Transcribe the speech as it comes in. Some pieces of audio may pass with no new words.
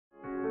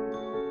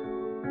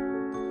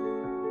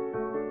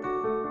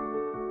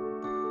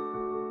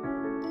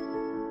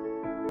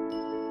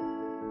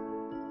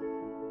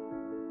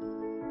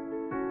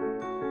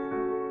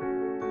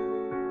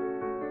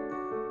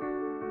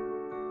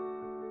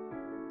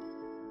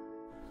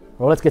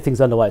Well, let's get things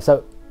underway.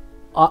 So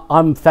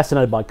I'm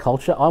fascinated by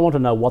culture. I want to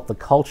know what the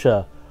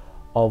culture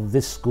of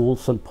this school,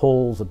 St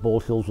Paul's at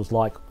Bald Hills, was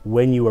like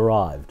when you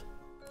arrived.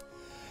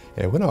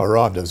 Yeah, when I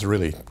arrived it was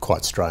really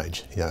quite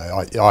strange. You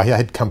know, I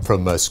had come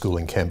from a school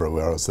in Canberra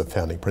where I was the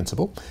founding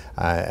principal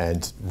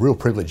and real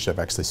privilege of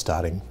actually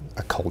starting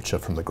a culture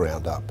from the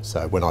ground up.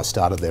 So when I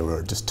started there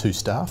were just 2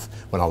 staff.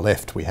 When I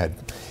left we had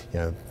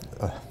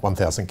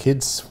 1,000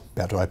 kids,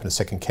 about to open a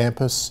second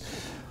campus,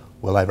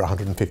 well over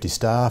 150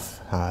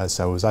 staff,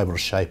 so I was able to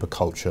shape a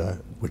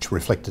culture which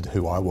reflected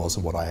who I was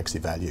and what I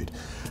actually valued.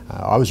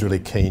 I was really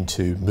keen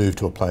to move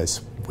to a place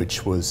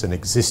which was an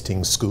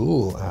existing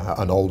school,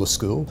 an older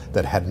school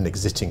that had an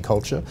existing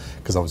culture,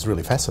 because I was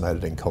really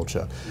fascinated in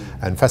culture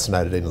and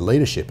fascinated in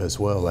leadership as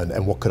well,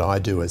 and what could I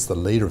do as the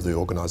leader of the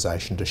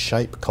organisation to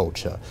shape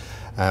culture.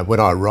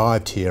 When I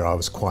arrived here I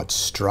was quite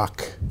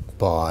struck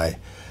by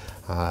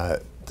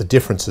the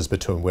differences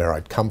between where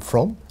I'd come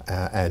from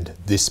and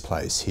this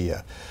place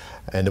here.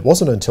 And it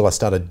wasn't until I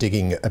started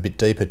digging a bit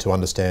deeper to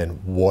understand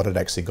what had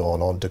actually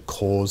gone on to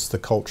cause the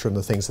culture and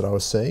the things that I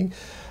was seeing.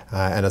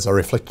 And as I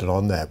reflected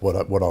on that,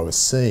 what I was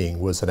seeing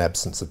was an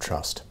absence of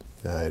trust.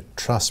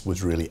 Trust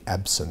was really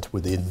absent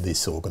within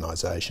this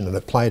organisation, and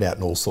it played out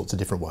in all sorts of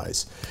different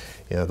ways.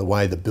 You know, the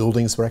way the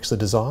buildings were actually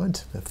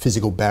designed,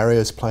 physical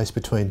barriers placed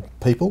between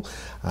people,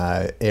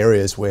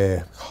 areas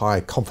where high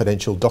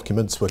confidential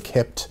documents were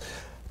kept,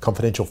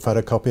 confidential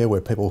photocopier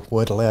where people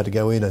weren't allowed to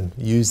go in and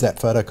use that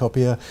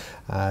photocopier,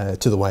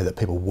 to the way that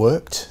people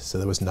worked, so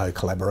there was no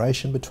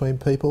collaboration between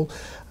people,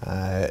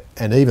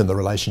 and even the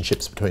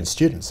relationships between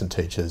students and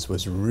teachers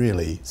was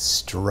really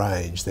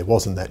strange. There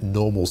wasn't that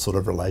normal sort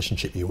of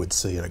relationship you would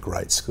see in a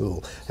great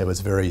school. It was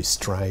very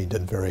strained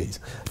and very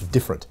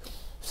different.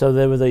 So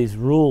there were these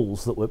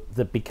rules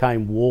that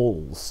became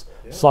walls,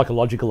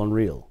 psychological and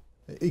real.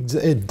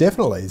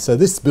 Definitely. So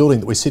this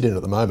building that we sit in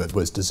at the moment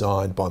was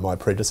designed by my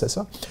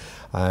predecessor,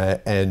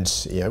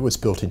 and it was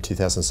built in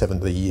 2007,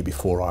 the year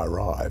before I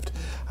arrived.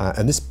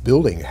 And this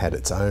building had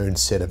its own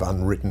set of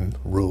unwritten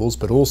rules,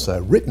 but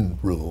also written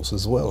rules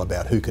as well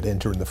about who could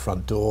enter in the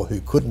front door,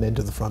 who couldn't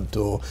enter the front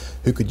door,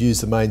 who could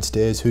use the main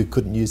stairs, who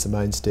couldn't use the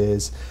main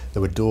stairs.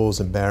 There were doors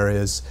and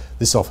barriers.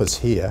 This office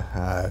here,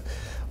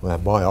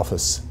 my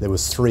office, there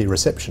was 3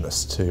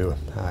 receptionists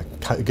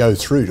to go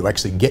through to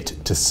actually get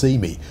to see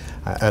me.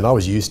 And I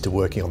was used to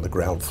working on the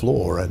ground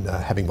floor and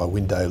having my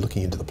window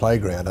looking into the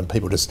playground and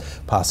people just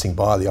passing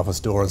by the office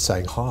door and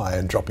saying hi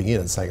and dropping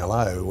in and saying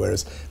hello.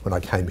 Whereas when I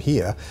came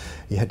here,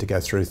 you had to go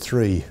through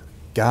 3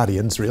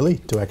 guardians really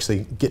to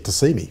actually get to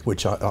see me,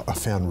 which I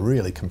found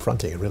really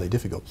confronting and really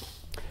difficult.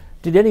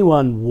 Did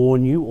anyone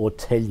warn you or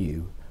tell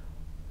you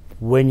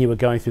when you were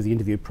going through the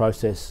interview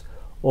process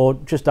or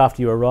just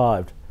after you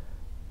arrived,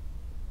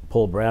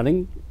 Paul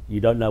Browning, you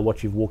don't know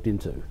what you've walked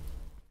into?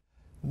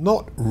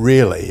 Not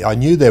really. I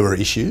knew there were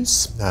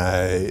issues.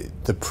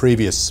 The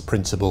previous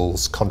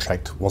principal's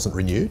contract wasn't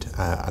renewed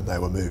and they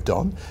were moved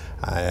on.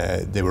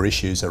 There were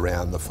issues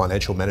around the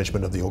financial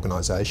management of the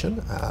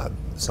organisation,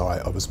 so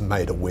I was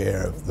made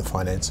aware of the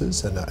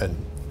finances and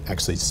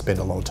actually spent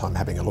a lot of time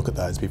having a look at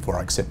those before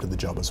I accepted the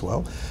job as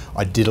well.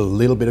 I did a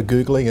little bit of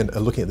Googling and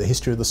looking at the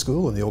history of the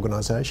school and the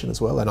organisation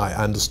as well, and I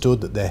understood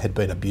that there had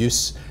been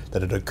abuse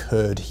that had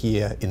occurred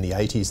here in the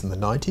 80s and the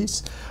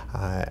 90s,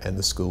 and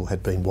the school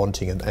had been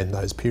wanting in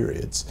those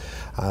periods.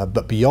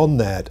 But beyond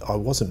that, I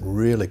wasn't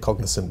really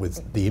cognizant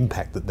with the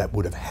impact that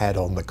would have had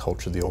on the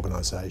culture of the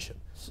organisation.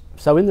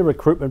 So in the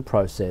recruitment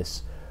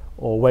process,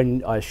 or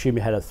when I assume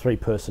you had a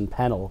 3-person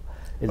panel,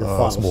 in the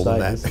final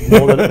stages.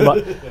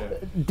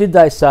 Did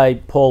they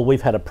say, Paul,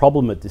 we've had a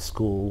problem at this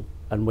school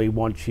and we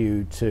want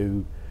you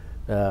to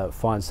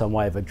find some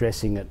way of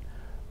addressing it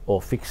or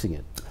fixing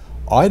it?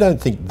 I don't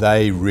think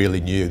they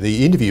really knew.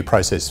 The interview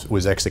process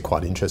was actually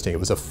quite interesting. It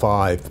was a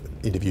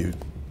 5-interview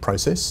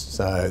process.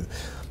 So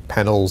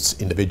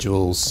panels,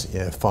 individuals,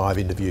 5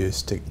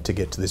 interviews to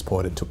get to this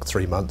point. It took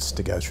 3 months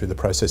to go through the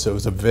process. So it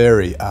was a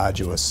very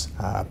arduous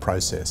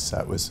process. So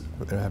it was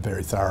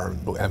very thorough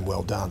and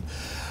well done.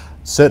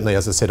 Certainly,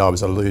 as I said, I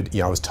was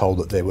told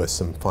that there were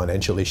some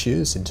financial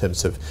issues in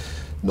terms of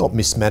not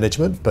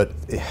mismanagement, but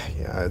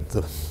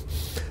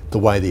the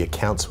way the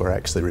accounts were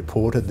actually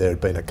reported. There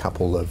had been a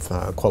couple of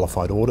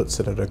qualified audits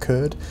that had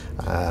occurred,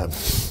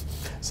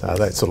 so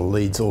that sort of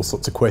leads all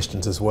sorts of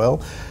questions as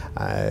well.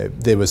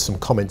 There was some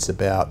comments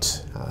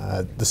about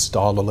the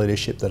style of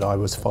leadership that I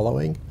was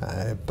following,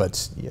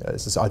 but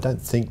I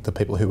don't think the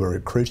people who were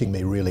recruiting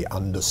me really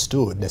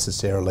understood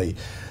necessarily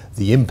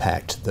the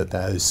impact that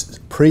those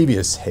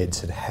previous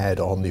heads had had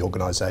on the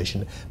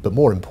organisation, but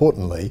more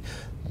importantly,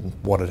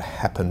 what had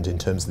happened in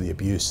terms of the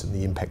abuse and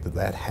the impact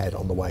that had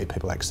on the way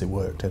people actually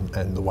worked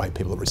and the way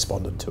people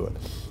responded to it.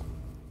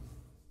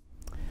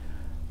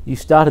 You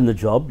start in the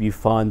job, you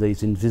find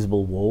these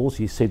invisible walls,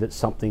 you see that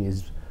something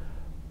is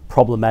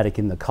problematic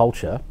in the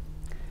culture,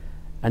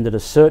 and at a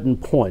certain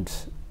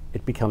point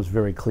it becomes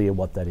very clear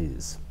what that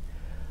is.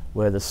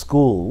 Where the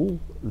school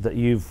that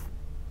you've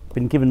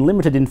been given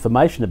limited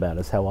information about,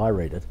 is how I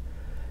read it,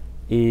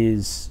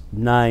 is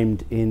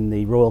named in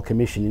the Royal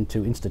Commission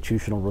into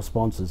institutional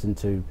responses,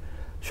 into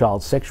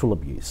child sexual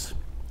abuse.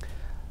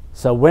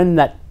 So when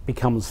that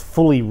becomes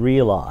fully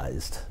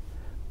realised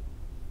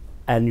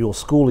and your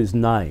school is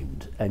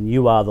named and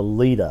you are the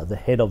leader, the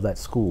head of that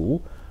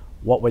school,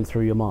 what went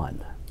through your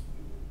mind?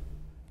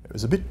 It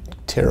was a bit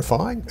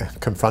terrifying,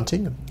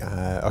 confronting.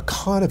 I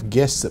kind of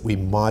guessed that we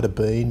might have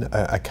been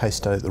a case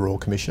study at the Royal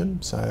Commission.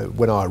 So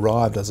when I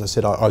arrived, as I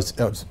said, I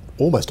was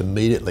almost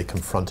immediately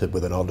confronted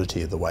with an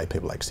oddity of the way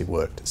people actually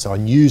worked. So I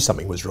knew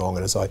something was wrong,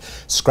 and as I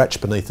scratched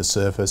beneath the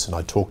surface and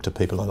I talked to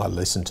people and I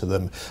listened to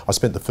them, I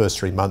spent the first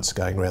 3 months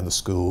going around the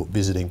school,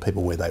 visiting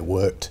people where they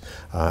worked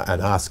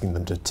and asking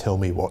them to tell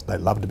me what they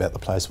loved about the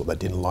place, what they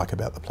didn't like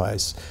about the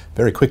place.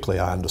 Very quickly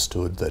I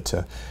understood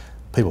that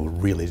people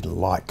really didn't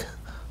like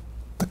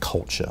the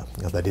culture.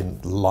 They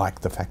didn't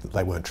like the fact that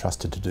they weren't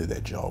trusted to do their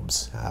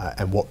jobs,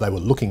 and what they were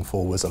looking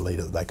for was a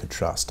leader that they could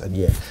trust. And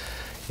yeah,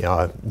 you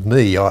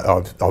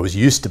know, I was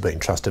used to being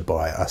trusted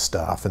by a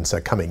staff, and so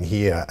coming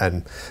here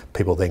and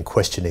people then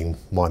questioning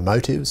my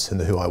motives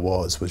and who I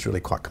was really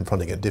quite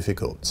confronting and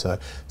difficult. So I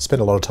spent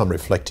a lot of time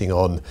reflecting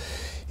on,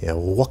 you know,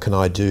 what can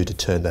I do to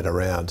turn that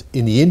around?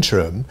 In the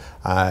interim,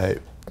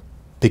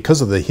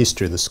 because of the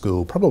history of the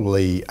school,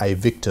 probably a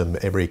victim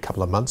every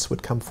couple of months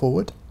would come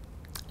forward.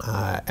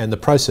 And the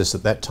process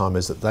at that time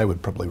is that they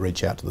would probably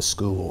reach out to the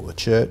school or the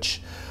church,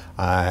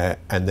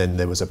 and then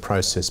there was a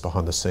process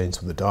behind the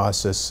scenes with the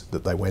diocese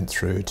that they went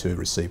through to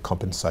receive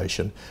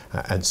compensation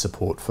and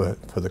support for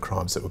the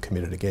crimes that were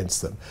committed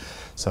against them.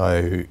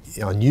 So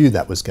I knew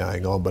that was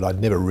going on, but I'd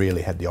never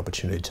really had the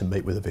opportunity to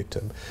meet with a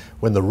victim.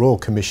 When the Royal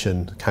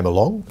Commission came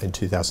along in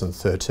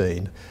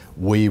 2013,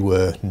 we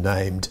were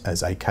named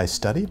as a case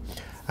study.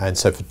 And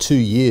so for 2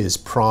 years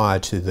prior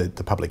to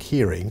the public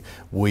hearing,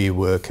 we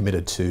were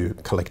committed to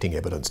collecting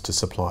evidence to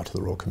supply to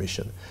the Royal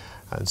Commission.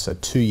 And so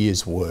 2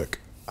 years'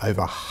 work,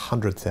 over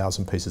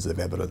 100,000 pieces of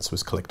evidence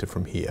was collected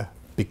from here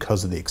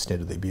because of the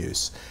extent of the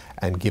abuse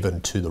and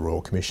given to the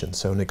Royal Commission.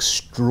 So an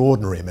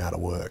extraordinary amount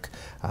of work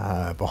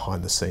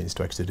behind the scenes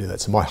to actually do that.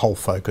 So my whole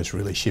focus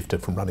really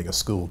shifted from running a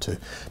school to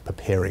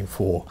preparing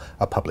for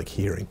a public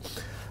hearing.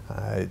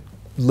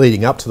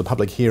 Leading up to the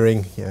public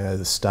hearing, you know,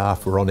 the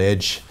staff were on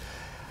edge.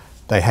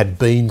 They had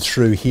been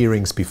through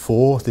hearings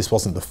before. This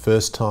wasn't the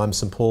first time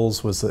St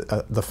Paul's was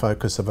the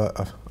focus of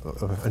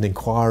an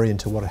inquiry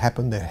into what had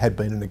happened. There had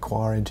been an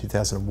inquiry in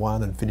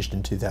 2001 and finished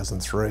in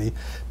 2003.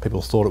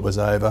 People thought it was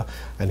over,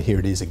 and here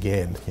it is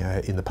again, you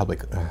know, in the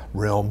public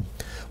realm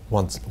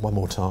one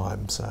more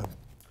time. So,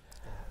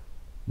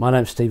 my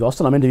name's Steve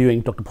Austin. I'm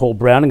interviewing Dr. Paul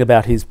Browning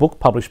about his book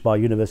published by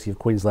University of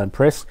Queensland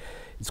Press.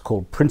 It's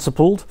called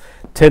Principled: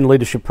 10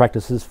 Leadership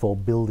Practices for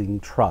Building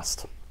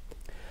Trust.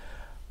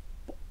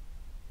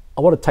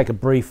 I want to take a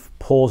brief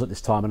pause at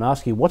this time and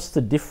ask you, what's the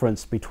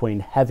difference between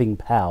having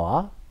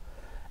power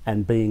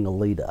and being a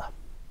leader?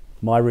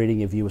 My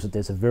reading of you is that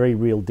there's a very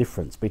real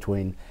difference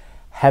between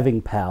having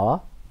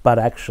power but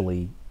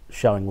actually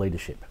showing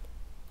leadership.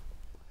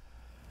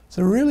 It's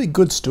a really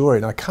good story,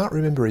 and I can't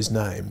remember his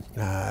name.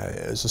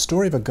 It was a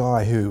story of a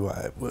guy who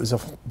was a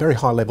very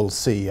high-level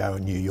CEO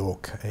in New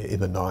York in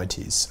the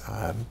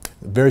 90s.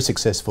 Very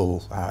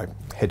successful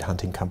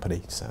headhunting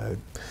company. So,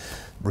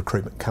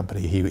 recruitment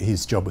company.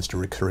 His job was to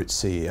recruit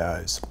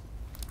CEOs.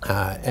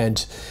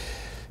 And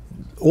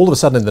all of a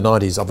sudden in the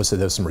 90s, obviously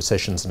there were some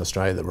recessions in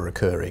Australia that were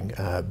occurring.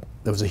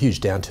 There was a huge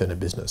downturn in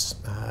business,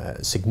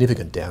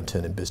 significant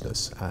downturn in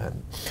business.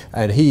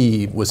 And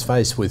he was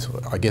faced with,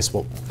 I guess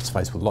what's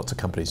faced with lots of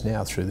companies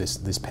now through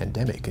this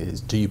pandemic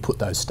is, do you put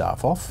those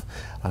staff off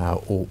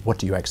or what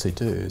do you actually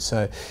do?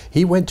 So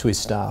he went to his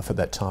staff at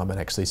that time and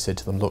actually said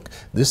to them, look,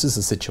 this is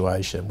the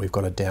situation, we've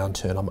got a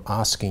downturn, I'm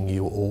asking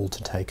you all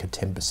to take a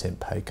 10%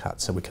 pay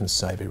cut so we can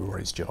save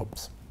everybody's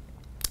jobs.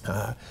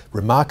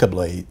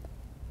 Remarkably,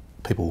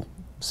 people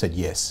said,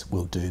 yes,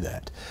 we'll do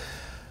that.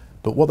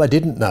 But what they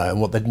didn't know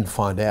and what they didn't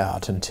find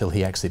out until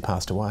he actually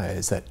passed away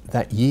is that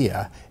that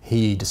year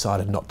he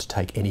decided not to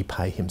take any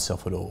pay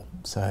himself at all.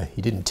 So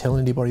he didn't tell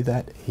anybody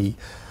that. He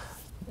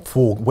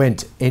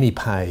forwent any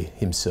pay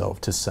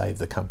himself to save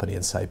the company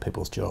and save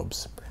people's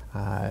jobs.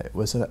 It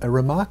was a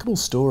remarkable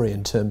story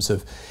in terms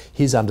of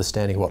his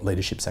understanding of what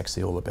leadership's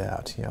actually all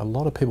about. You know, a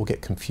lot of people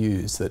get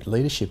confused that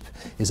leadership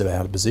is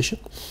about a position,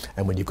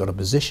 and when you've got a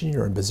position,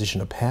 you're in a position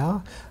of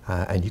power,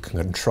 and you can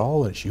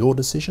control, and it's your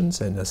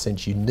decisions, and in a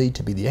sense you need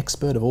to be the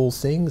expert of all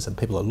things, and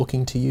people are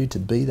looking to you to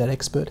be that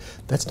expert.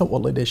 That's not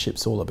what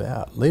leadership's all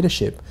about.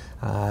 Leadership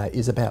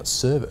is about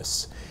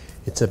service.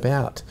 It's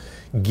about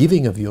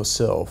giving of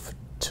yourself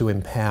to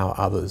empower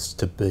others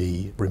to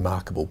be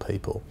remarkable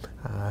people.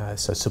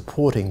 So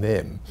supporting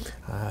them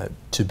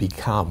to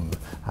become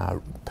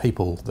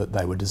people that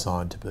they were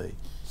designed to be.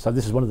 So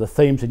this is one of the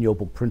themes in your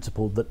book,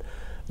 Principled, that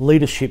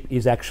leadership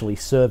is actually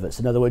service.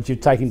 In other words,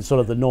 you've taken sort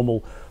of the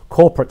normal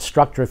corporate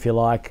structure, if you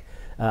like,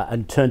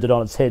 and turned it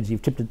on its head.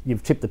 You've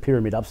tipped the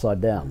pyramid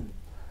upside down.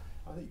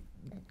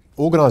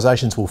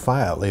 organisations will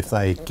fail if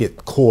they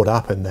get caught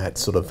up in that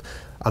sort of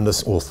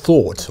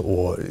thought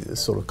or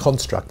sort of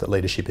construct that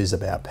leadership is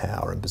about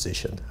power and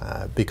position,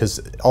 because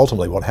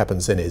ultimately what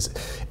happens then is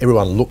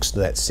everyone looks to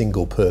that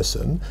single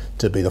person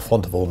to be the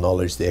font of all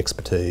knowledge, the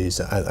expertise,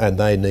 and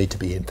they need to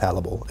be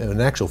infallible. And in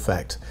actual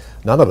fact,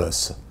 none of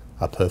us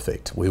are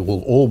perfect. We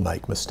will all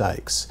make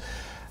mistakes,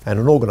 and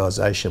an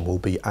organisation will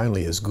be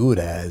only as good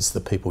as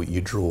the people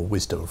you draw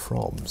wisdom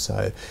from.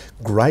 So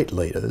great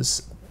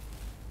leaders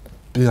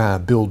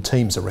build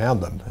teams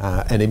around them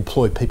and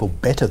employ people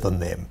better than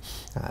them,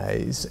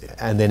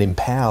 and then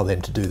empower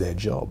them to do their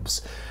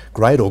jobs.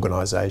 Great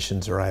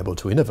organisations are able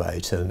to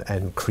innovate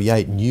and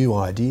create new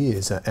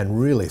ideas and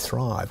really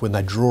thrive when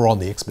they draw on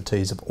the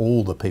expertise of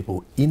all the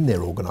people in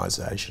their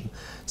organisation.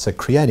 So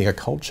creating a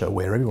culture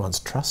where everyone's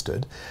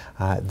trusted,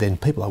 then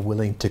people are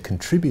willing to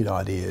contribute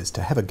ideas,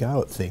 to have a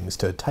go at things,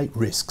 to take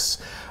risks,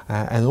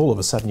 and all of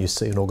a sudden you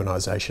see an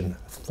organisation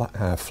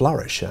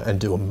flourish and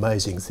do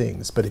amazing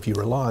things. But if you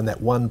rely on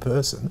that one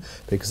person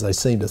because they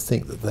seem to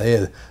think that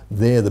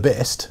they're the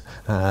best,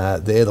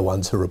 they're the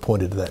ones who are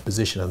appointed to that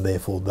position, and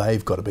therefore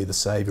they've got to be the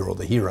saviour or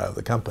the hero of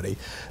the company,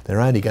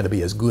 they're only going to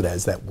be as good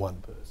as that one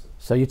person.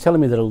 So you're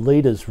telling me that a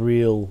leader's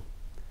real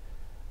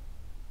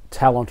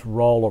talent,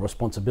 role or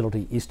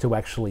responsibility is to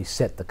actually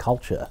set the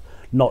culture,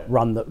 not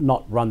run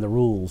the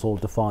rules or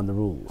define the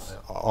rules?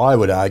 I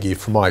would argue,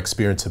 from my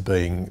experience of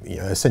being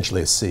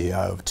essentially a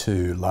CEO of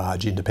two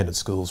large independent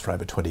schools for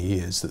over 20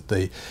 years,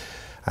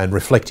 and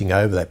reflecting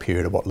over that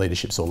period of what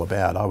leadership's all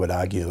about, I would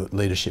argue that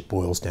leadership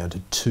boils down to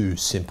two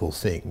simple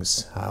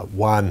things.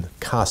 One,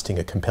 casting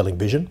a compelling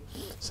vision.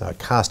 So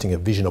casting a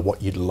vision of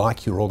what you'd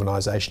like your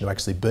organisation to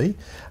actually be,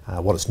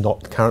 what it's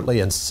not currently,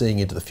 and seeing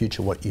into the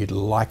future what you'd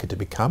like it to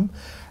become,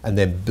 and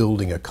then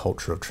building a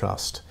culture of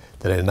trust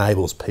that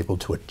enables people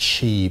to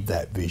achieve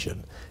that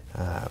vision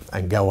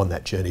and go on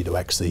that journey to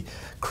actually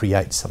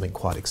create something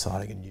quite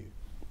exciting and new.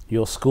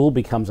 Your school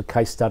becomes a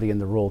case study in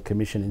the Royal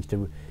Commission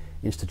into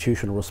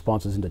institutional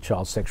responses into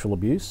child sexual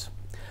abuse.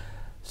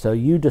 So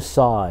you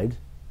decide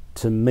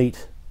to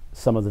meet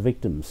some of the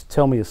victims.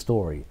 Tell me a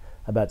story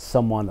about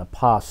someone, a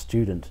past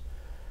student,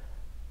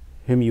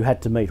 whom you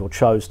had to meet or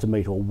chose to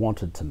meet or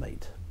wanted to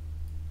meet.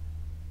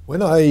 When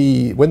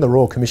the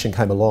Royal Commission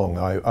came along,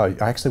 I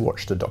actually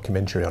watched a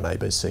documentary on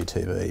ABC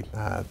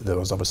TV. There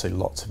was obviously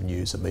lots of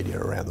news and media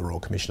around the Royal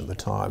Commission at the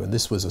time, and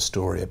this was a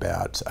story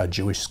about a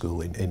Jewish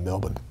school in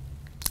Melbourne.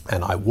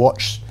 And I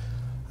watched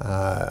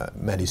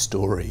Matty's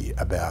story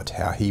about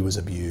how he was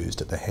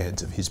abused at the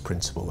hands of his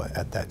principal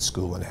at that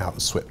school and how it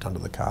was swept under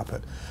the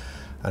carpet.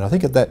 And I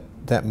think at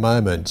that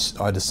moment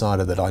I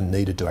decided that I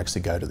needed to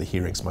actually go to the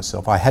hearings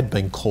myself. I had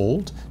been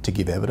called to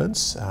give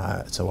evidence,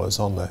 so I was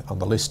on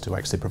the list to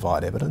actually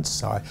provide evidence.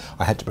 So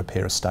I had to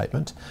prepare a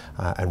statement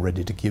and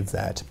ready to give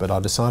that, but I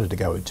decided to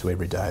go to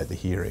every day at the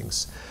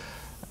hearings.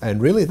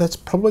 And really that's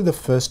probably the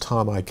first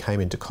time I came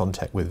into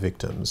contact with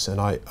victims, and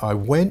I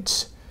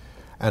went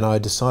and I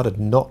decided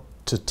not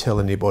to tell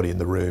anybody in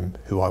the room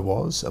who I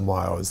was and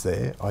why I was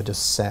there. I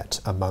just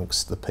sat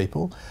amongst the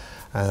people.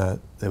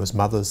 There was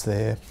mothers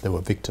there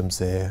were victims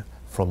there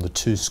from the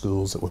two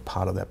schools that were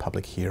part of that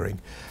public hearing,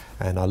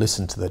 and I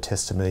listened to their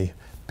testimony.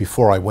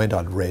 Before I went,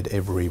 I'd read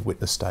every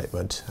witness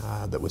statement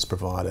that was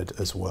provided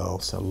as well,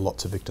 so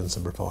lots of victims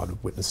had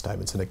provided witness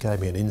statements, and it gave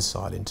me an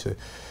insight into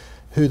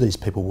who these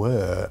people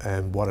were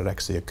and what had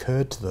actually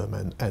occurred to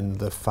them, and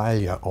the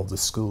failure of the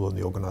school and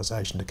the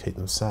organisation to keep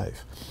them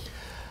safe.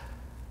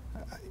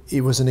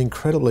 It was an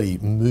incredibly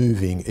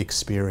moving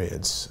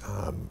experience.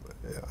 I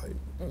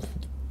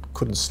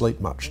couldn't sleep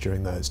much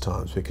during those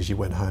times because you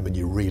went home and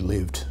you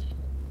relived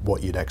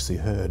what you'd actually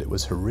heard. It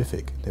was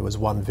horrific. There was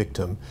one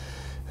victim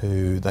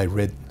who he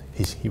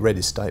read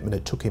his statement.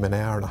 It took him an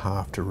hour and a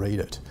half to read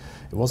it.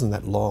 It wasn't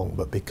that long,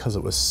 but because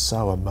it was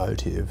so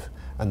emotive,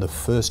 and the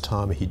first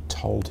time he'd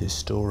told his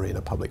story in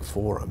a public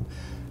forum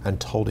and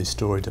told his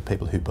story to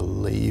people who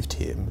believed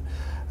him,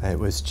 it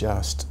was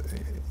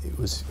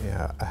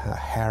a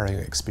harrowing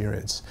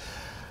experience.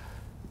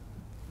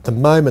 The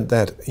moment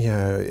that,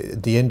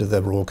 at the end of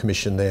the Royal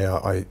Commission there,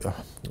 I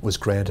was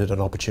granted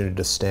an opportunity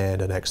to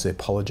stand and actually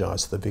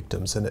apologise to the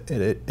victims, and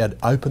it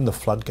opened the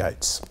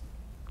floodgates.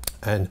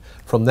 And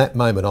from that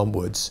moment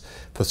onwards,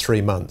 for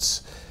 3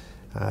 months,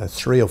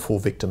 3 or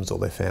 4 victims or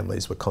their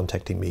families were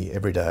contacting me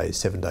every day,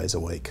 7 days a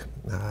week,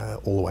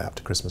 all the way up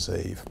to Christmas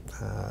Eve.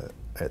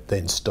 It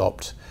then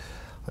stopped,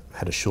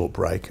 had a short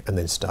break, and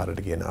then started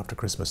again after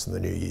Christmas and the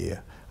New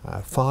Year.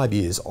 5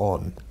 years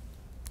on,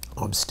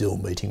 I'm still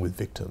meeting with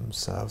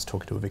victims. I was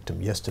talking to a victim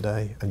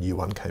yesterday, a new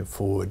one came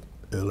forward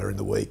earlier in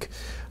the week,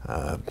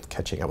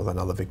 catching up with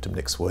another victim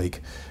next week.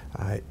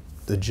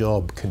 The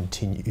job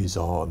continues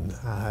on.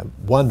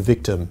 One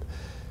victim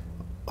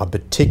I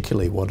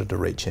particularly wanted to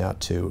reach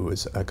out to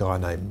was a guy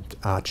named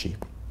Archie.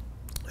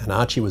 And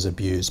Archie was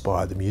abused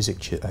by the music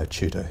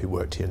tutor who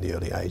worked here in the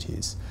early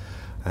 80s.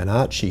 And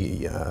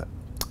Archie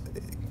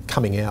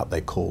coming out, they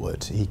call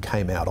it. He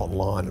came out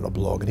online in a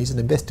blog, and he's an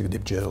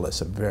investigative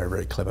journalist, a very,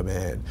 very clever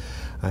man.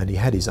 And he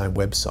had his own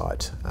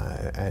website,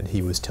 and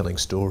he was telling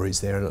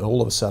stories there. And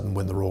all of a sudden,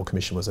 when the Royal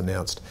Commission was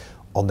announced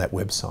on that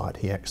website,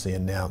 he actually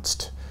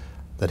announced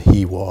that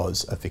he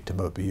was a victim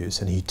of abuse,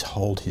 and he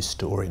told his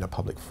story in a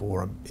public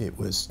forum. It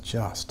was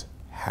just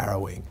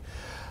harrowing.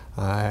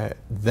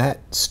 That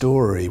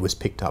story was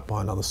picked up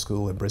by another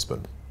school in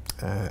Brisbane.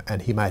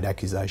 And he made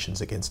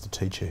accusations against a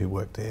teacher who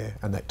worked there,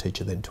 and that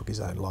teacher then took his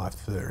own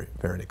life the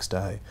very next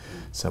day.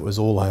 So it was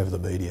all over the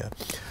media.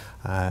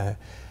 I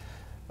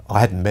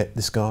hadn't met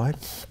this guy,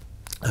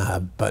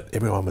 but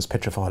everyone was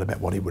petrified about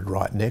what he would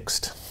write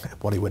next,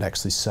 what he would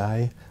actually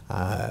say.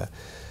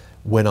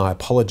 When I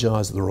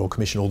apologised at the Royal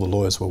Commission, all the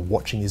lawyers were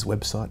watching his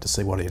website to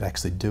see what he'd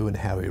actually do and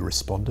how he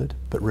responded.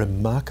 But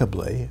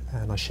remarkably,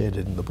 and I shared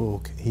it in the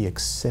book, he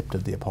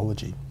accepted the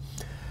apology.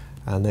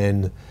 And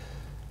then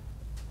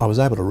I was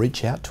able to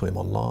reach out to him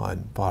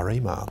online via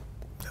email,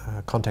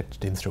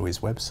 contacted him through his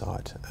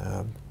website.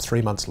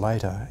 3 months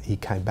later, he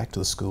came back to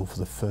the school for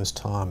the first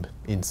time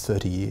in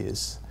 30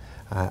 years,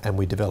 and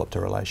we developed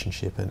a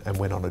relationship and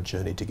went on a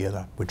journey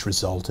together, which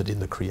resulted in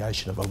the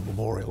creation of a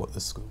memorial at the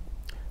school.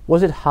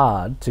 Was it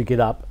hard to get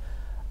up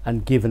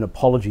and give an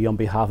apology on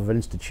behalf of an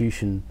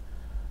institution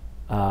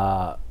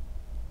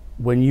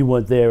when you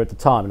weren't there at the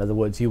time? In other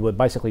words, you were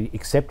basically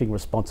accepting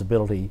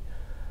responsibility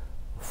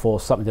for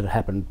something that had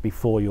happened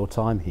before your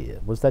time here.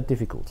 Was that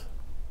difficult?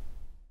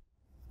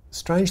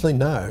 Strangely,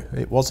 no,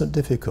 it wasn't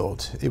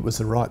difficult. It was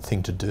the right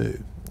thing to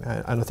do.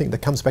 And I think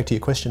that comes back to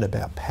your question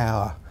about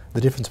power, the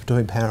difference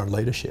between power and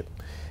leadership.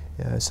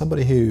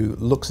 Somebody who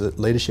looks at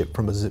leadership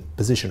from a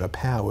position of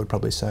power would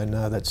probably say,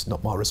 no, that's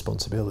not my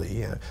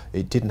responsibility.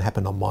 It didn't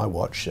happen on my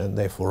watch, and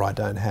therefore I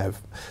don't have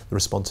the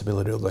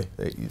responsibility or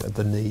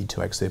the need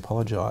to actually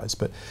apologise.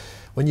 But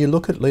when you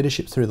look at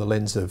leadership through the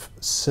lens of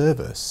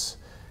service,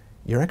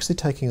 you're actually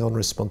taking on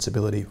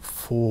responsibility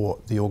for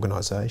the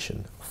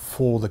organisation,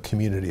 for the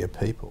community of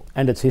people.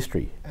 And its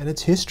history. And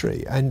its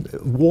history. And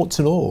warts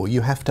and all, you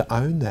have to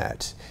own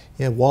that.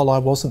 While I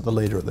wasn't the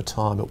leader at the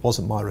time, it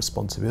wasn't my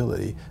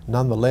responsibility.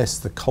 Nonetheless,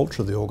 the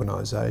culture of the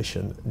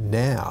organisation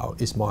now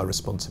is my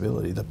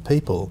responsibility. The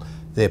people,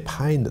 their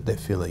pain that they're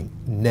feeling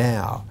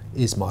now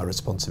is my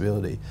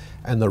responsibility.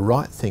 And the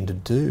right thing to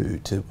do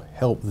to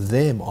help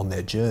them on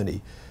their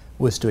journey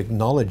was to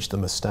acknowledge the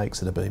mistakes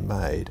that have been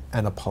made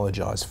and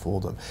apologise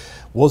for them.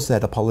 Was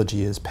that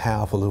apology as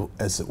powerful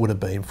as it would have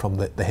been from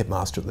the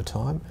headmaster at the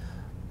time?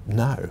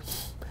 No.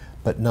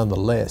 But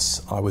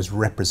nonetheless, I was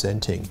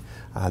representing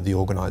the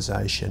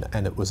organisation,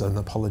 and it was an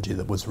apology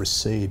that was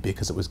received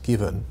because it was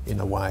given in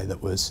a way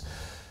that was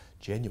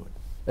genuine.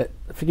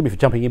 Forgive me for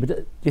jumping in, but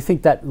do you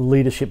think that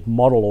leadership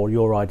model or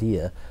your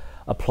idea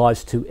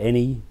applies to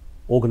any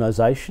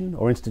organisation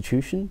or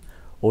institution,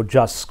 or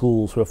just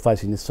schools who are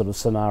facing this sort of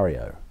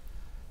scenario?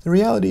 The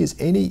reality is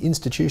any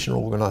institution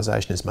or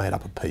organisation is made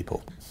up of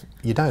people.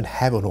 You don't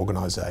have an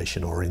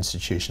organisation or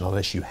institution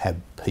unless you have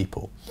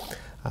people.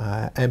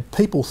 And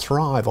people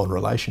thrive on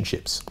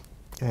relationships.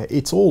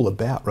 It's all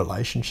about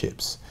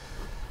relationships.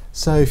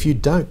 So if you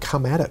don't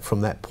come at it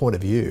from that point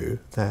of view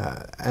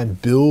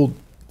and build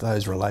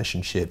those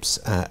relationships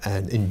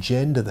and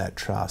engender that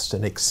trust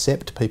and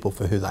accept people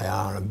for who they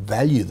are and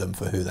value them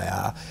for who they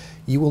are,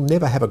 you will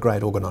never have a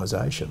great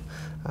organisation.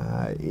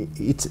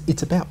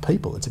 It's about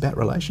people, it's about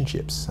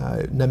relationships.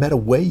 No matter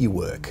where you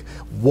work,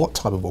 what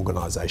type of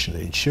organisation,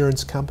 an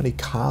insurance company,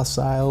 car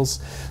sales,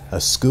 a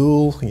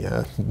school,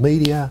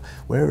 media,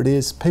 wherever it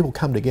is, people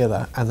come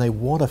together and they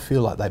want to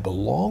feel like they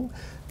belong,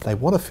 they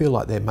want to feel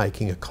like they're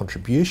making a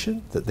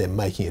contribution, that they're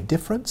making a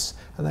difference,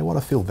 and they want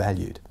to feel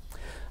valued.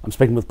 I'm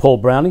speaking with Paul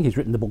Browning. He's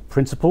written the book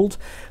Principled,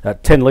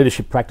 10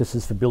 Leadership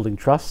Practices for Building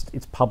Trust.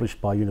 It's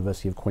published by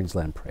University of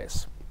Queensland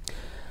Press.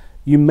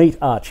 You meet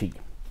Archie.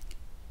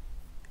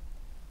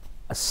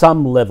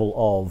 Some level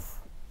of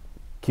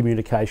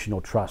communication or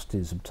trust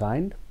is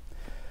obtained.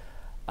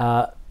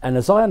 And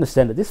as I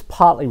understand it, this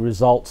partly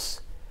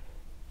results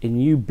in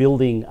you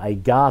building a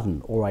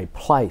garden or a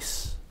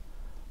place,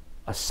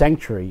 a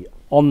sanctuary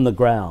on the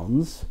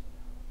grounds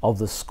of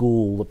the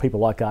school that people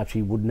like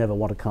Archie would never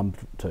want to come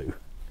to.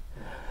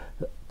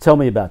 Tell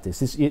me about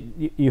this.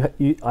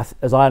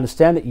 As I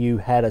understand it, you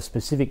had a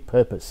specific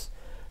purpose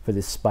for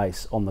this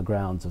space on the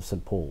grounds of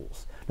St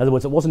Paul's. In other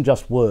words, it wasn't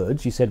just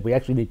words. You said we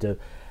actually need to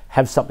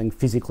have something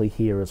physically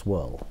here as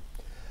well.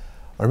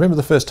 I remember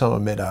the first time I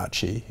met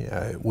Archie.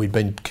 We'd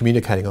been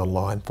communicating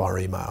online via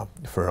email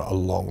for a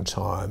long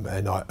time,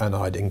 and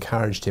I'd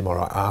encouraged him, or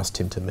I asked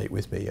him to meet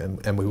with me,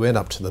 and we went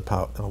up to the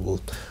pub.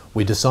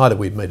 We decided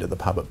we'd meet at the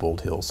pub at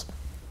Bald Hills.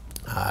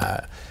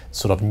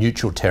 Sort of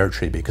neutral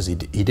territory, because he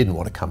didn't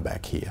want to come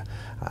back here.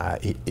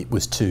 It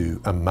was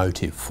too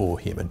emotive for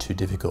him and too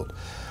difficult.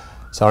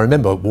 So I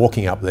remember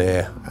walking up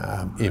there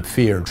in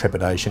fear and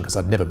trepidation, because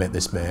I'd never met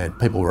this man.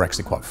 People were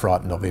actually quite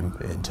frightened of him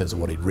in terms of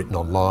what he'd written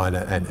online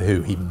and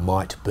who he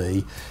might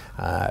be.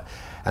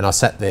 And I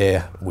sat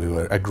there. We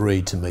were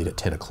agreed to meet at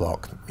 10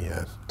 o'clock.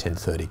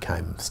 10:30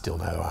 came, still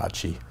no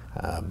Archie.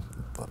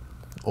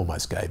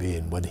 almost gave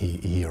in when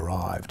he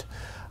arrived.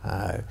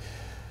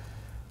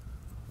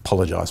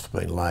 Apologised for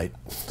being late,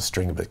 a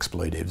string of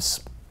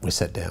expletives. We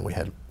sat down, we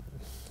had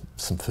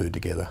some food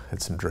together,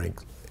 had some drink.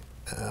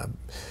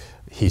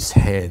 His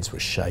hands were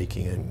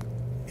shaking,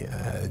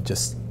 and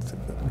just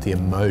the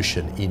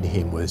emotion in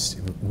him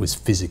was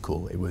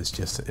physical. It was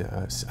just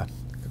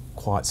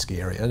quite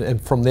scary.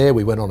 And from there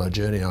we went on a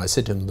journey, and I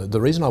said to him,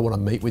 the reason I want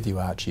to meet with you,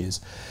 Archie,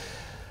 is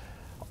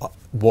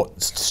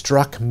what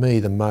struck me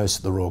the most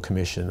at the Royal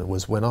Commission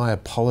was when I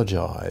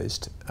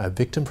apologised, a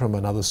victim from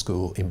another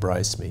school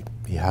embraced me.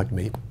 He hugged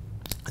me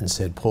and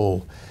said,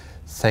 "Paul,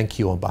 thank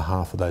you on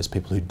behalf of those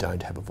people who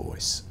don't have a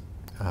voice."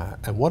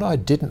 And what I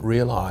didn't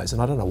realise,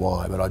 and I don't know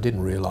why, but I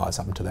didn't realise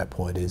up until that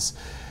point, is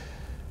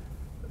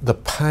the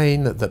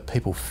pain that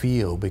people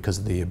feel because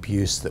of the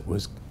abuse that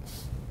was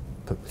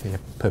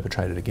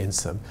perpetrated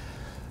against them.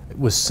 It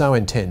was so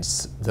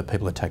intense that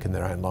people had taken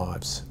their own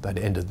lives. They'd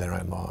ended their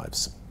own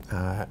lives.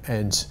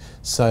 And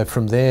so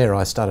from there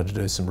I started to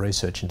do some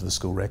research into the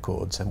school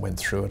records and went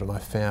through it, and I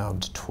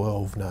found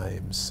 12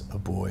 names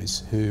of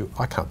boys who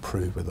I can't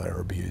prove whether they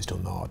were abused or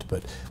not,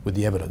 but with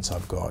the evidence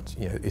I've got,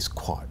 it's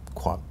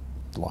quite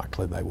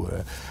likely they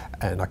were,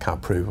 and I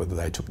can't prove whether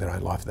they took their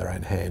own life in their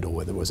own hand or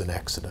whether it was an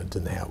accident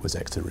and how it was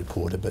actually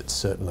reported, but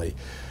certainly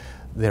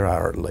there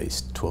are at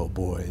least 12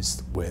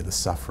 boys where the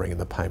suffering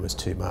and the pain was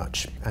too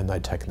much and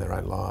they'd taken their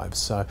own lives.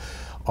 So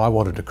I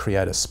wanted to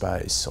create a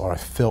space, or I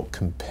felt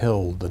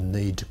compelled the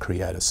need to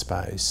create a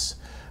space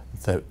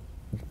that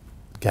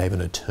gave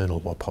an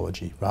eternal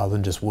apology, rather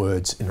than just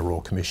words in a Royal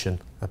Commission,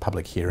 a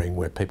public hearing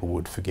where people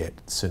would forget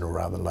sooner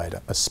rather than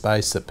later. A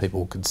space that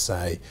people could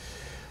say,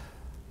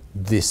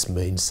 this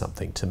means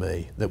something to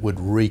me, that would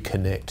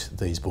reconnect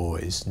these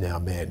boys, now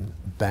men,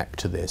 back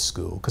to their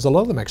school. Because a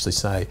lot of them actually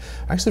say,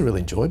 I actually really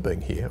enjoyed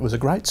being here. It was a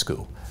great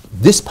school.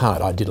 This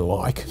part I didn't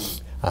like.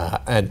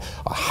 And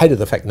I hated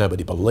the fact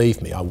nobody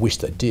believed me. I wish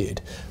they did.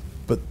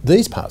 But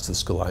these parts of the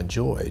school I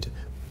enjoyed,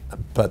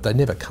 but they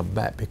never come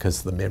back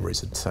because the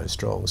memories are so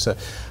strong. So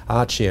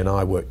Archie and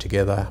I worked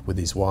together with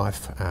his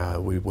wife.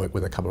 We worked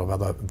with a couple of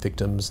other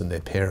victims and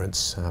their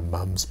parents,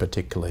 mums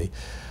particularly.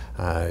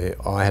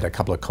 I had a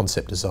couple of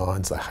concept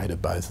designs. They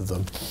hated both of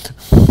them.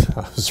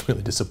 I was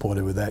really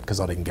disappointed with that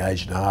because I'd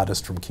engaged an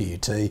artist from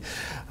QUT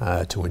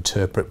to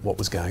interpret what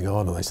was going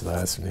on, and they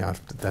said,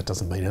 that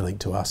doesn't mean anything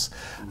to us.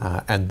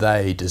 And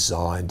they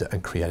designed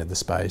and created the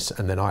space,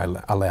 and then I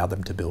allowed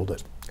them to build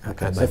it.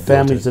 Okay, and so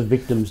families of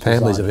victims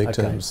Families of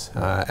victims,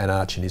 okay. And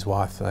Archie and his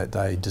wife,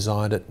 they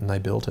designed it and they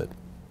built it.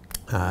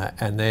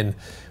 And then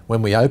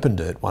when we opened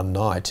it one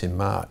night in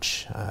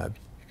March,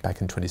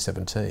 back in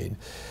 2017,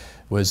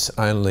 was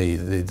only,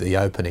 the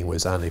opening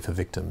was only for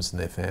victims and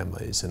their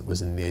families, and it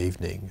was in the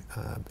evening.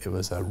 It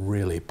was a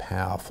really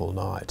powerful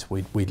night.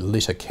 We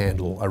lit a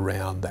candle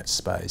around that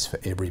space for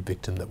every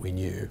victim that we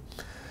knew.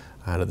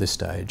 And at this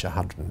stage,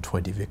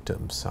 120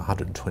 victims,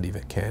 120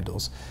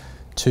 candles.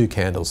 2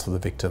 candles for the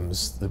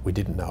victims that we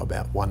didn't know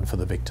about, 1 for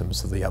the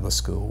victims of the other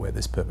school where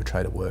this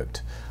perpetrator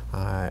worked.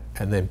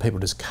 And then people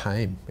just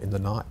came in the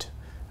night,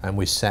 and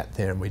we sat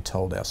there and we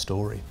told our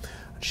story,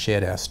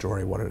 shared our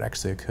story, what had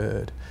actually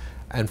occurred.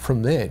 And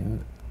from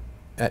then,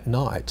 at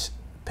night,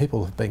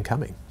 people have been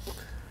coming.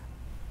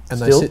 And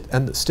they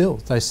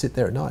sit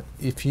there at night.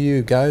 If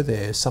you go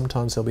there,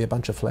 sometimes there'll be a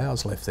bunch of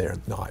flowers left there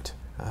at night.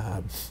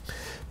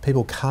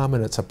 People come,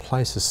 and it's a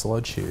place of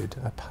solitude,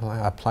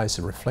 a place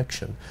of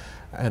reflection,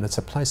 and it's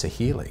a place of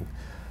healing.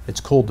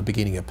 It's called the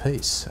beginning of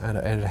peace, and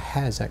it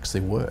has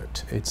actually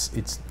worked.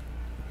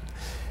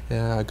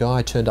 A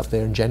guy turned up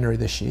there in January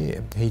this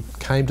year. He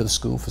came to the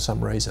school for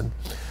some reason.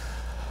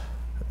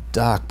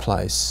 Dark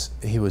place.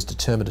 He was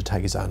determined to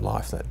take his own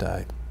life that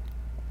day.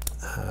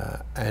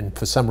 And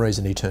for some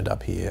reason he turned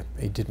up here.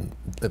 It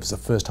was the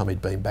first time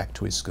he'd been back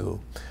to his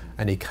school.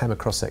 And he came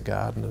across that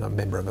garden, and a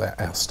member of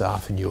our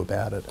staff who knew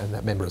about it, and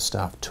that member of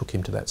staff took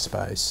him to that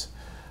space.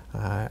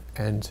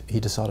 And he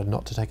decided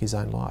not to take his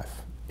own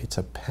life. It's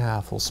a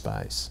powerful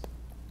space.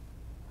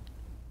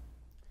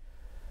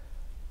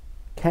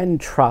 Can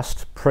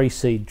trust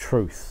precede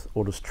truth,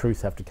 or does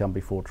truth have to come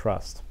before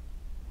trust?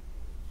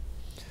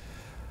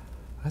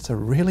 That's a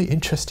really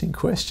interesting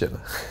question.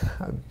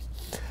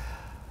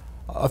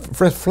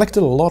 I've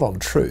reflected a lot on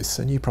truth,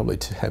 and you probably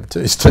have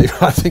too, Steve.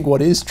 I think,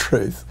 what is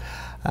truth?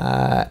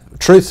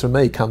 Truth for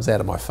me comes out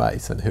of my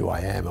faith and who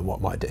I am and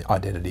what my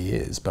identity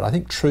is. But I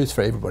think truth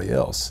for everybody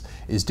else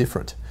is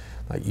different.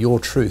 Like, your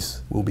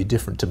truth will be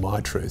different to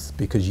my truth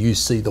because you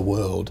see the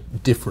world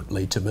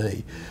differently to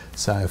me.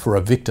 So for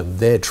a victim,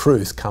 their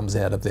truth comes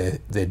out of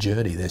their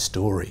journey, their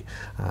story,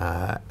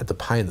 the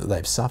pain that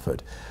they've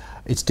suffered.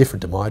 It's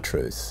different to my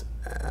truth.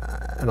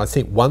 And I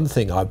think one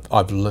thing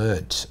I've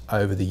learnt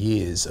over the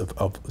years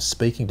of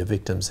speaking to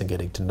victims and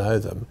getting to know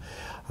them,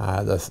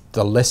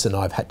 the lesson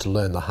I've had to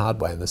learn the hard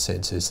way in the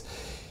sense is,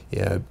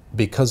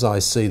 because I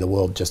see the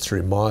world just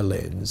through my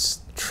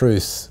lens,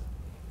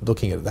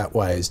 looking at it that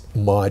way is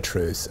my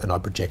truth, and I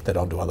project that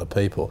onto other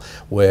people,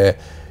 where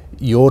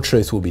your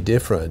truth will be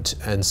different,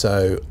 and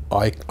so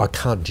I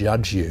can't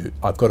judge you.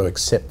 I've got to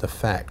accept the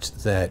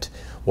fact that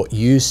what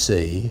you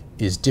see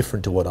is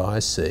different to what I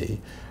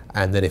see,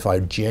 and that if I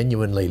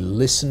genuinely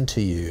listen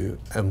to you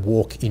and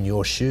walk in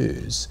your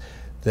shoes,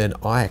 then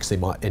I actually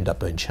might end up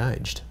being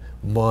changed.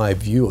 My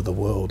view of the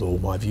world or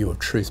my view of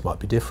truth might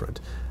be different.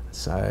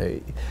 So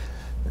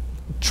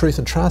truth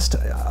and trust,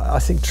 I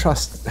think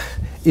trust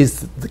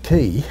is the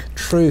key.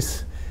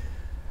 Truth.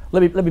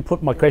 Let me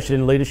put my question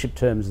in leadership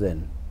terms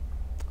then.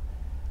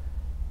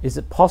 Is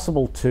it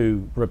possible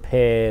to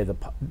repair the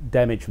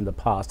damage from the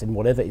past in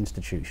whatever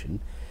institution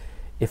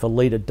if a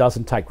leader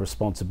doesn't take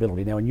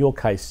responsibility? Now in your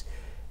case,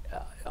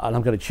 and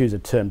I'm going to choose a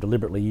term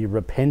deliberately, you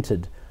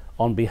repented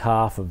on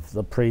behalf of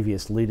the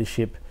previous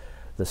leadership,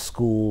 the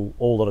school,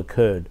 all that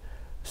occurred.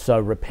 So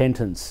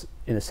repentance,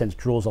 in a sense,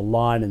 draws a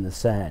line in the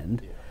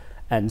sand,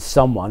 and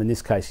someone, in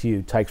this case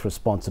you, takes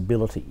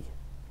responsibility.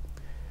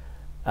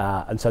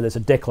 And so there's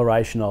a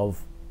declaration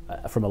of,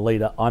 from a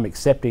leader, I'm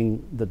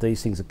accepting that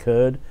these things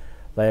occurred.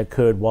 They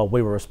occurred while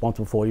we were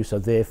responsible for you, so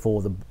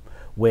therefore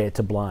we're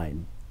to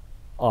blame.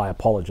 I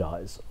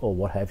apologise, or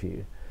what have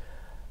you.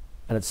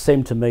 And it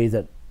seemed to me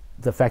that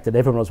the fact that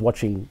everyone was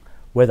watching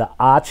whether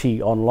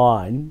Archie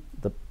online,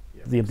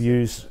 the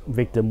abuse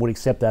victim, would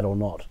accept that or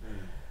not.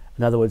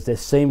 In other words, there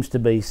seems to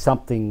be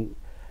something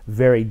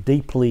very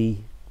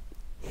deeply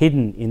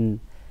hidden in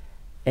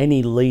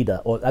any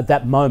leader, or at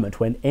that moment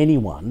when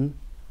anyone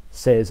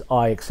says,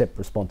 I accept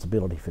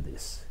responsibility for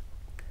this.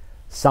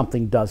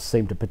 Something does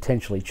seem to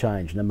potentially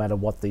change no matter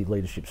what the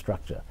leadership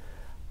structure.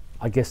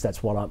 I guess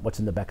that's what's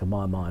in the back of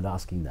my mind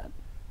asking that.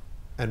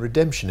 And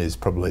redemption is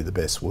probably the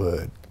best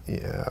word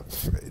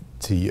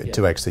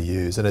to actually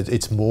use, and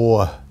it's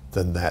more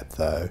than that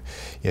though.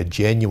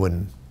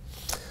 Genuine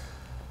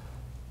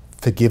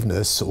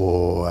forgiveness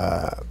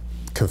or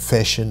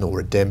confession or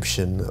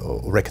redemption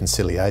or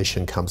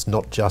reconciliation comes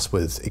not just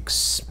with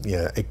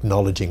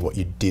acknowledging what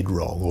you did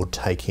wrong or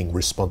taking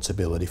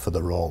responsibility for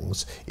the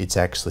wrongs. It's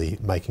actually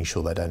making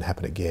sure they don't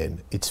happen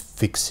again. It's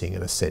fixing,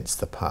 in a sense,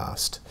 the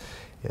past.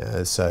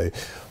 So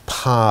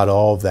part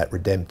of that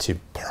redemptive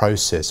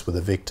process with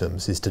the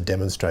victims is to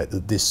demonstrate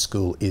that this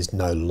school is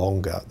no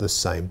longer the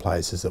same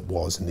place as it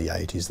was in the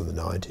 80s and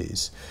the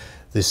 90s.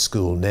 This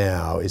school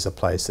now is a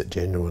place that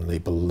genuinely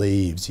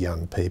believes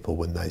young people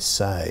when they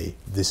say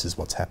this is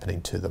what's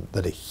happening to them,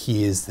 that it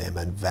hears them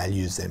and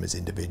values them as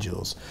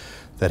individuals,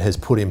 that has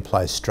put in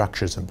place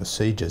structures and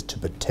procedures to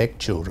protect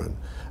children,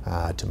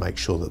 to make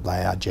sure that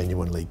they are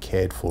genuinely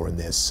cared for and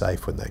they're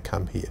safe when they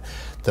come here,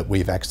 that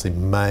we've actually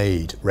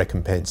made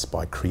recompense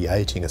by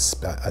creating a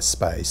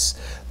space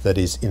that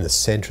is in the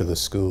centre of the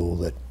school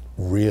that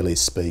really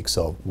speaks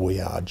of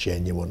we are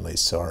genuinely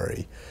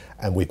sorry,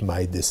 and we've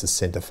made this a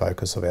centre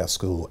focus of our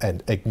school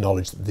and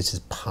acknowledge that this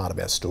is part of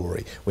our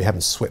story. We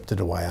haven't swept it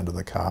away under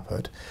the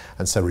carpet.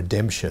 And so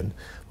redemption,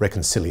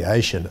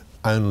 reconciliation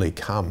only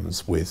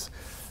comes with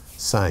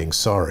saying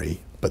sorry,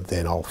 but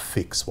then I'll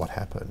fix what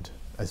happened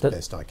as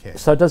best I can.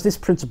 So does this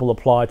principle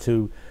apply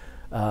to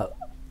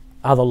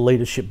other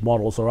leadership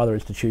models or other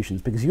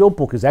institutions? Because your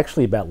book is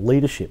actually about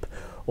leadership,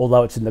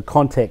 although it's in the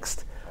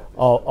context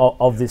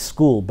of this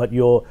school, but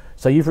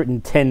so you've written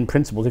 10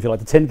 principles, if you like,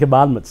 the 10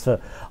 commandments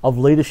of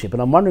leadership,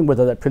 and I'm wondering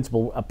whether that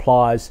principle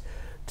applies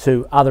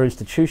to other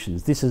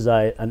institutions. This is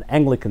an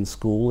Anglican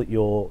school that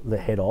you're the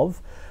head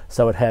of,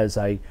 so it has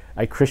a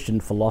Christian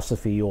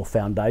philosophy or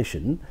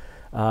foundation,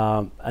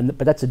 but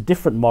that's a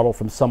different model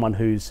from someone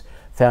whose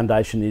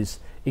foundation is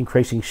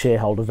increasing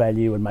shareholder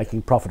value and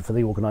making profit for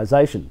the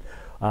organisation,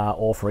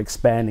 or for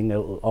expanding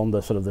on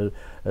the sort of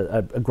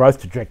a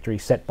growth trajectory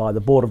set by the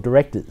board of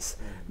directors.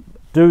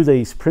 Do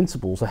these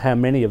principles, or how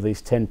many of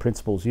these 10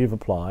 principles you've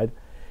applied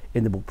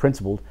in the book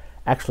Principled,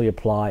 actually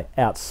apply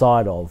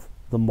outside of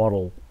the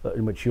model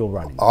in which you're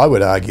running? I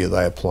would argue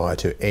they apply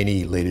to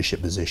any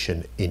leadership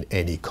position in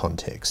any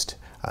context.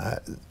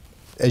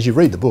 As you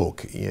read the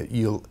book,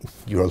 you'll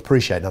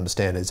appreciate and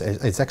understand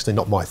it's actually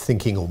not my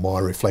thinking or my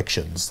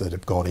reflections that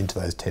have gone into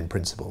those 10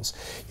 principles.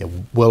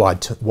 While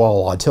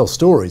I tell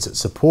stories that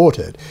support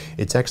it,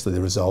 it's actually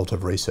the result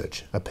of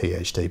research, a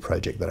PhD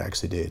project that I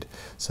actually did.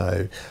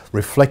 So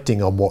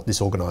reflecting on what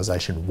this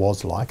organisation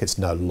was like, it's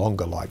no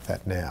longer like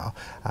that now,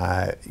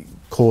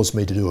 caused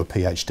me to do a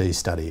PhD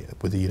study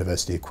with the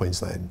University of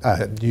Queensland,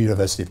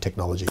 University of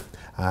Technology.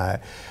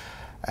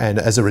 And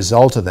as a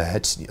result of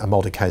that, a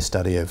multi-case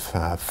study of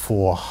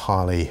 4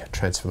 highly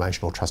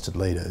transformational trusted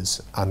leaders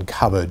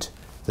uncovered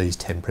these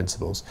 10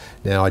 principles.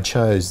 Now, I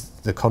chose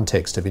the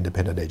context of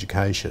independent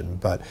education,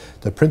 but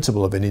the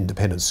principle of an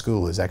independent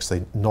school is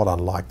actually not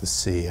unlike the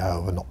CEO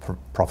of a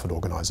not-for-profit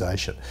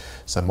organisation.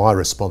 So my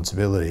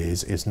responsibility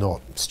is not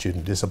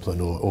student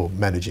discipline or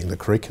managing the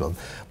curriculum.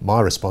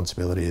 My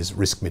responsibility is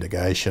risk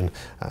mitigation,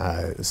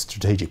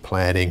 strategic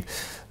planning,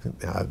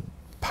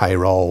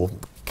 payroll,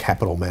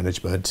 capital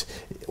management,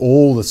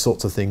 all the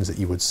sorts of things that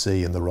you would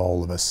see in the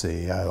role of a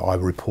CEO. I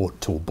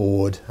report to a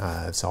board,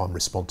 so I'm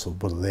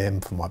responsible to them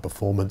for my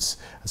performance.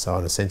 So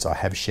in a sense, I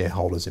have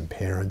shareholders and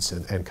parents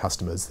and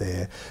customers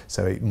there.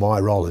 So my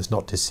role is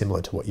not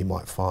dissimilar to what you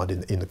might find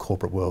in the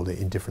corporate world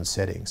in different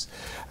settings.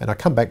 And I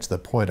come back to the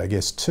point, I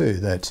guess, too,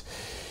 that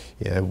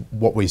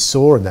what we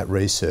saw in that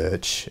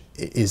research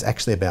is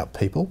actually about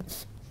people.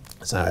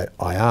 So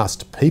I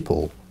asked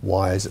people,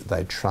 why is it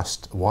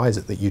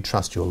that you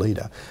trust your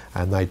leader?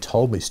 And they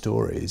told me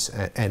stories,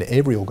 and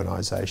every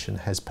organisation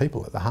has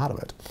people at the heart of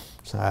it.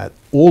 So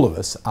all of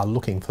us are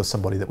looking for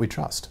somebody that we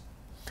trust.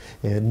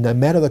 And no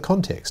matter the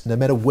context, no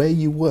matter where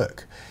you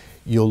work,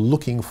 you're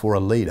looking for a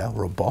leader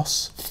or a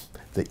boss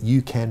that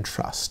you can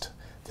trust,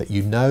 that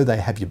you know they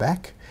have your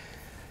back.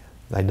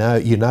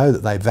 You know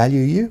that they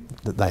value you,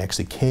 that they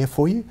actually care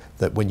for you,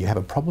 that when you have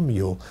a problem,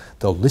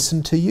 they'll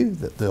listen to you,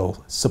 that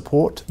they'll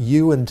support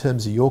you in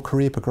terms of your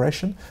career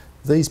progression.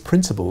 These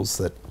principles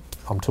that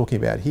I'm talking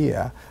about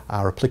here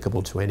are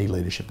applicable to any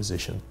leadership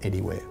position,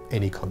 anywhere,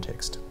 any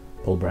context.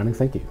 Paul Browning,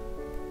 thank you.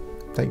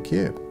 Thank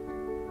you.